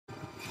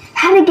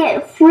How to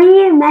get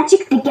free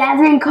Magic the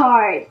Gathering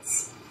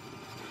cards.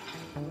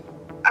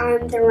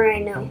 I'm the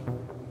Rhino.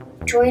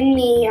 Join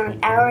me on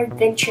our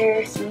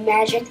adventure through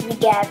Magic the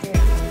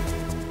Gathering.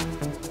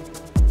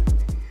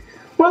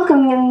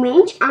 Welcome, young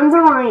mage. I'm the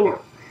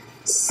Rhino.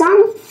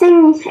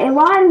 Something a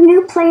lot of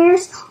new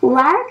players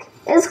lack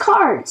is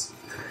cards.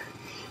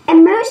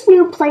 And most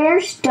new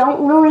players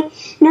don't really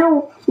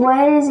know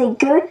what is a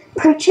good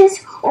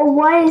purchase or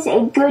what is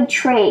a good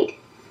trade.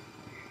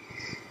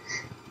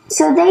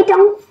 So they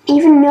don't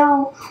even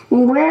know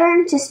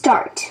where to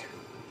start.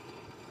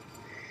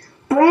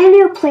 Brand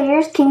new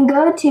players can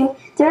go to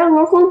their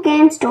local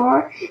game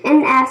store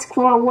and ask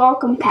for a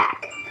welcome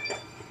pack.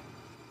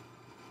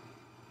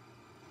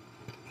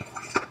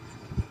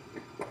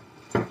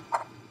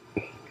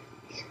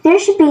 There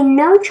should be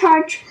no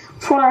charge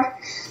for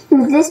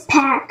this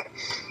pack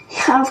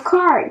of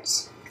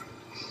cards.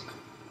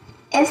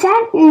 If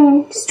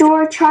that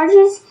store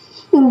charges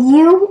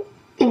you,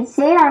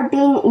 they are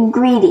being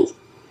greedy.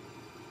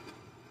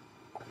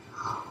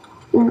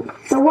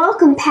 The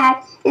welcome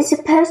pack is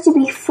supposed to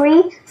be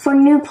free for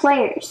new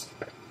players.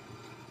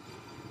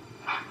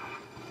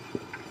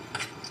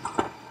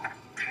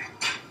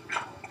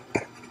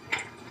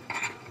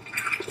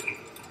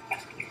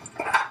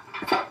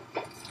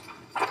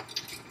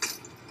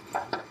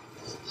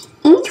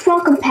 Each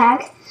welcome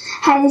pack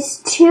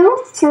has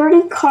 2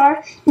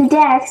 30-card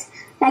decks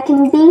that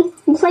can be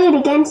played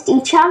against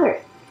each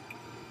other.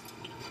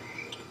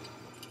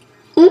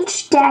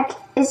 Each deck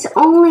is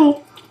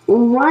only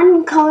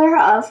one color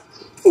of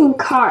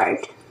card.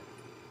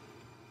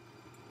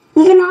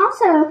 You can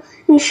also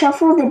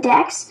shuffle the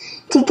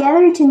decks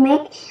together to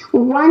make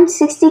one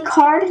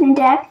 60-card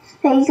deck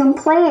that you can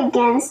play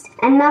against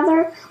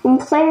another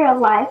player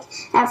like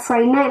at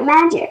Friday Night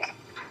Magic.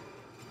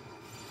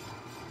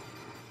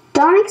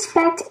 Don't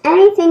expect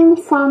anything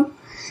from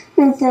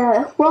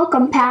the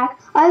welcome pack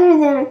other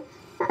than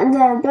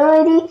the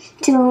ability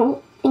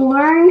to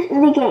learn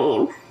the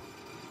game.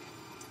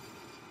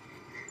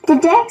 The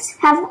decks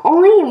have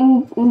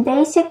only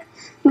basic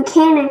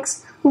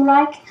mechanics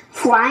like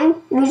flying,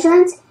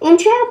 vigilance, and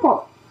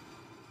trample.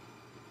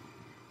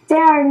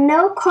 There are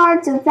no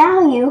cards of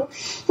value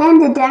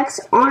and the decks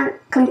aren't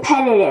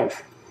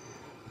competitive.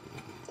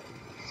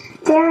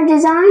 They are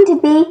designed to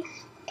be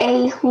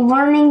a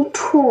learning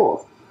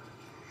tool,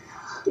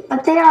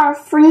 but they are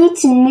free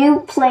to new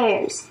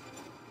players.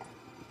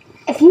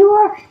 If you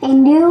are a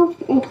new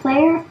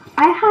player,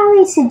 I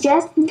highly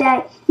suggest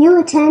that you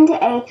attend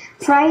a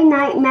Friday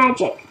Night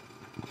Magic.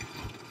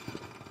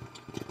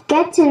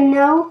 Get to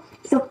know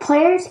the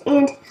players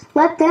and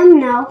let them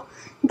know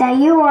that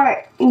you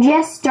are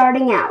just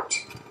starting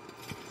out.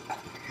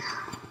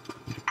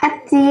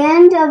 At the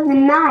end of the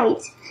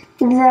night,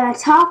 the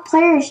top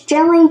players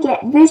generally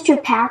get booster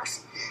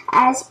packs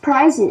as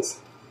prizes.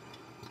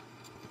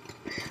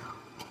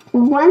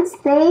 Once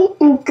they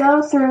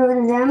go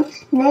through them,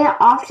 they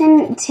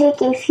often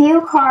take a few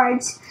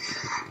cards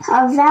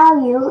of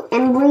value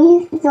and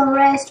leave the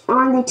rest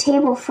on the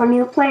table for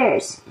new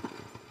players.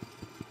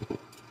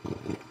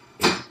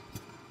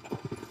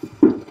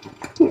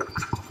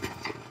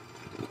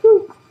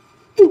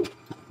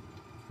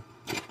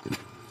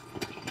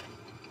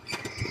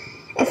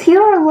 If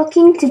you are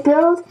looking to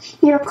build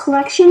your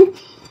collection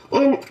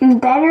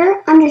and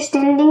better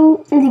understanding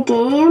the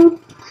game,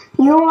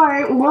 you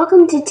are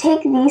welcome to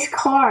take these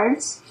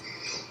cards.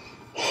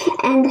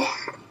 And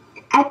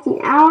at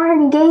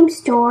our game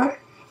store,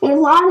 a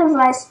lot of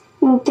us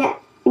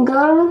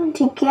go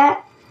together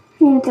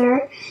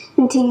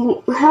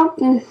to help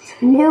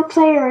new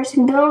players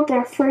build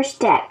their first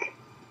deck.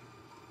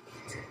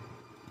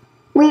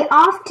 We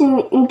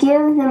often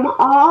give them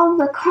all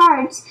the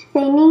cards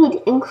they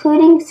need,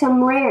 including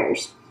some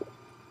rares.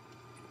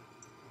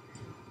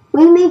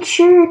 We make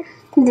sure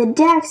the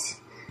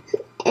decks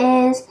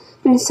is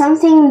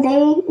something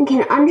they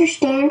can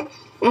understand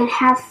and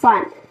have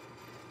fun.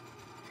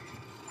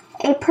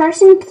 A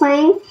person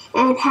playing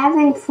and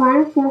having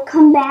fun will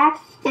come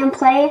back and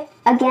play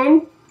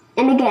again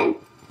and again.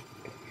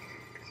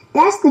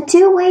 That's the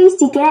 2 ways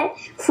to get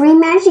free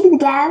Magic the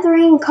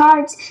Gathering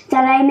cards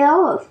that I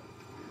know of.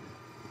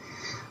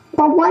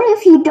 But what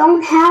if you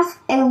don't have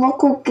a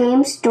local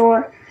game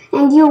store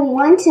and you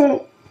want an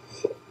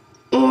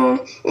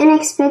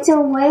inexpensive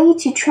way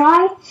to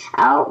try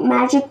out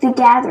Magic the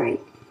Gathering?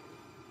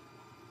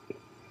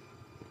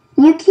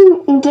 You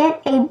can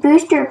get a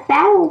booster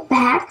battle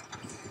pack.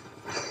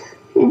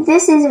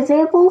 This is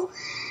available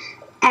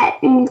at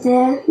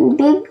the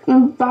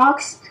big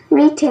box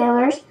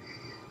retailers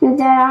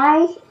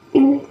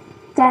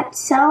that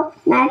sell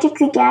Magic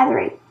the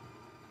Gathering.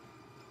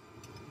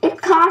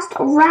 It costs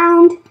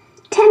around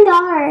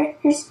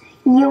 $10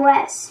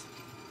 US.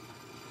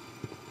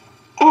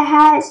 It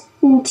has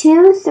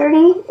 2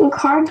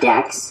 30-card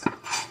decks.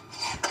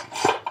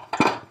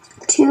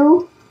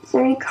 2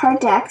 30-card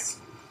decks.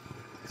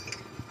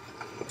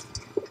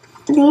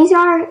 These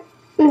are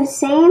the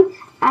same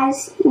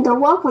as the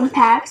welcome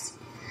packs.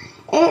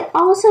 It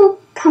also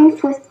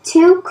comes with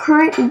 2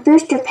 current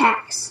booster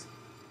packs.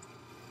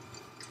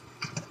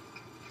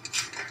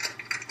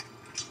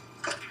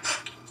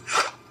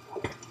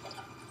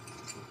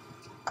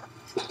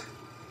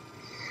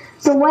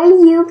 The way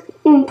you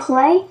can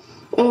play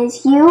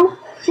is you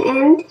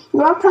and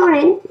your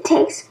opponent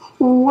takes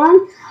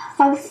one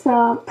of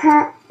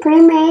the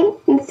pre-made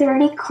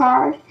 30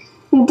 card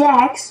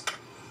decks,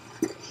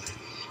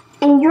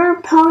 and your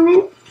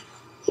opponent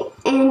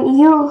and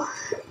you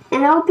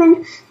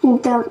open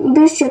the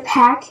booster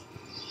pack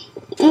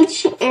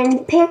each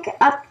and pick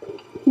up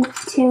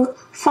to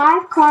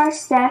 5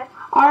 cards that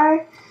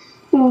are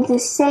the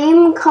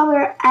same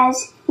color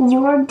as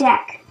your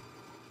deck.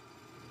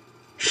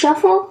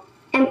 Shuffle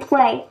and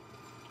play.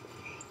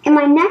 In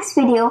my next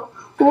video,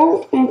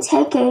 we'll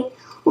take a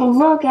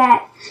look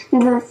at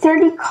the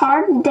 30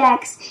 card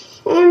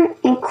decks and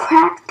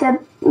crack the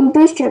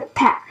booster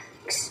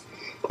packs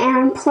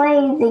and play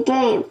the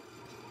game.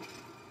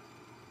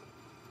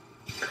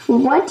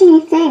 What do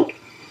you think?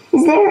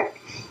 Is there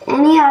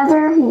any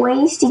other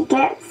ways to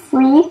get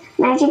free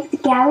Magic the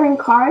Gathering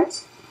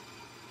cards?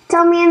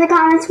 Tell me in the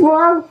comments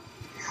below.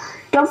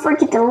 Don't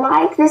forget to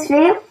like this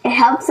video, it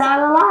helps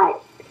out a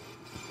lot.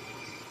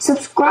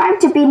 Subscribe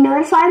to be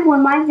notified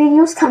when my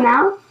videos come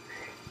out.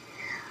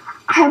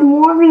 I have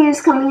more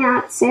videos coming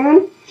out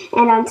soon,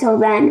 and until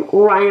then,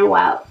 Rhino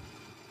out.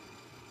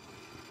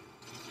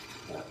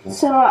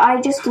 So I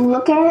just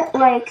look at it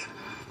like...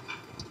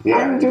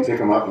 Yeah, you pick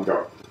them up and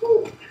go.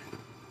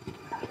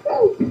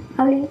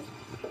 Okay.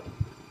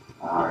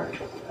 Alright,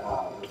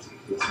 let's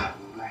get this out of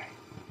the way.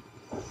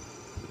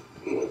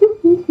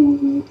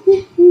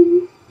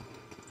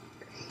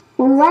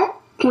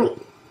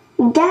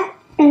 Get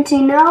to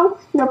know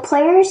the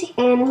players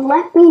and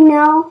let me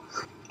know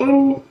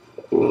in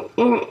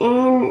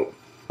an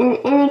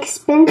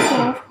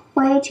inexpensive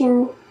way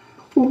to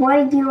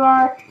what you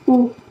are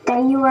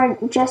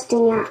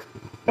adjusting at.